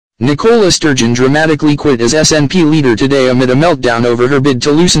Nicola Sturgeon dramatically quit as SNP leader today amid a meltdown over her bid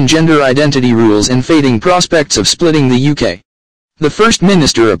to loosen gender identity rules and fading prospects of splitting the UK. The First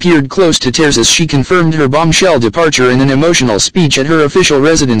Minister appeared close to tears as she confirmed her bombshell departure in an emotional speech at her official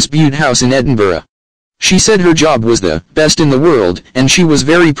residence Bute House in Edinburgh. She said her job was the best in the world, and she was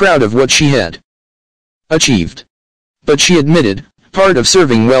very proud of what she had achieved. But she admitted, part of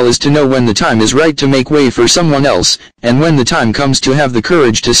serving well is to know when the time is right to make way for someone else, and when the time comes to have the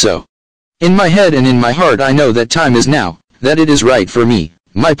courage to sow. In my head and in my heart I know that time is now, that it is right for me,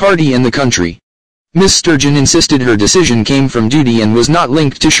 my party and the country. Ms. Sturgeon insisted her decision came from duty and was not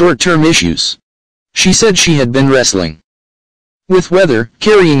linked to short-term issues. She said she had been wrestling with whether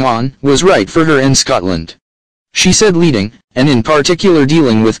carrying on was right for her in Scotland. She said leading, and in particular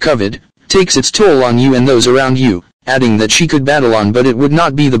dealing with COVID, takes its toll on you and those around you, adding that she could battle on but it would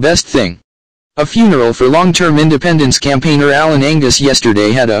not be the best thing. A funeral for long-term independence campaigner Alan Angus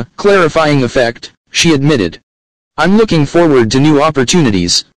yesterday had a clarifying effect, she admitted. I'm looking forward to new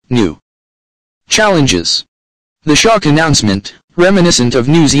opportunities, new challenges. The shock announcement, reminiscent of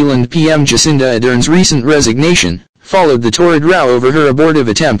New Zealand PM Jacinda Ardern's recent resignation, followed the torrid row over her abortive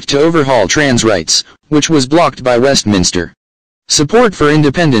attempt to overhaul trans rights, which was blocked by Westminster. Support for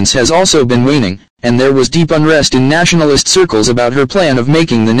independence has also been waning, and there was deep unrest in nationalist circles about her plan of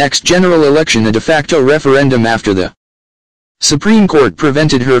making the next general election a de facto referendum after the Supreme Court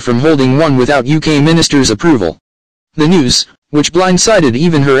prevented her from holding one without UK ministers' approval. The news, which blindsided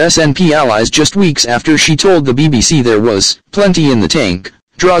even her SNP allies just weeks after she told the BBC there was plenty in the tank,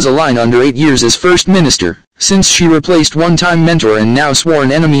 draws a line under 8 years as First Minister, since she replaced one-time mentor and now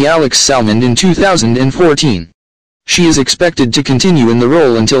sworn enemy Alex Salmond in 2014. She is expected to continue in the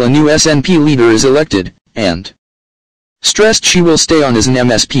role until a new SNP leader is elected, and stressed she will stay on as an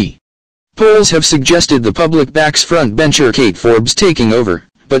MSP. Polls have suggested the public backs frontbencher Kate Forbes taking over,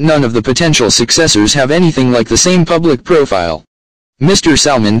 but none of the potential successors have anything like the same public profile. Mr.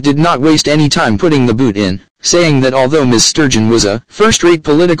 Salmond did not waste any time putting the boot in, saying that although Ms. Sturgeon was a first-rate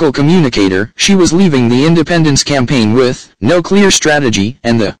political communicator, she was leaving the independence campaign with no clear strategy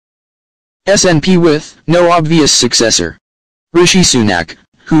and the SNP with no obvious successor. Rishi Sunak,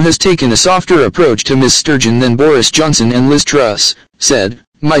 who has taken a softer approach to Ms. Sturgeon than Boris Johnson and Liz Truss, said,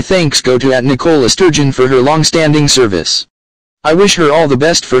 "My thanks go to Nicola Sturgeon for her long-standing service. I wish her all the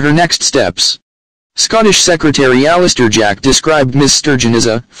best for her next steps." Scottish Secretary Alistair Jack described Ms. Sturgeon as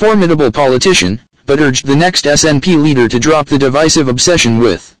a formidable politician, but urged the next SNP leader to drop the divisive obsession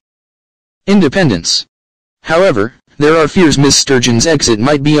with independence. However, there are fears Ms. Sturgeon's exit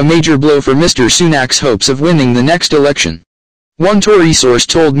might be a major blow for Mr. Sunak's hopes of winning the next election. One Tory source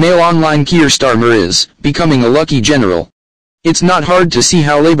told Mail Online Keir Starmer is becoming a lucky general. It's not hard to see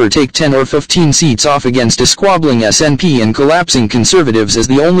how Labour take 10 or 15 seats off against a squabbling SNP and collapsing Conservatives as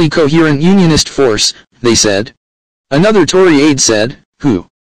the only coherent unionist force, they said. Another Tory aide said, who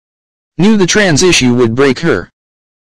knew the trans issue would break her.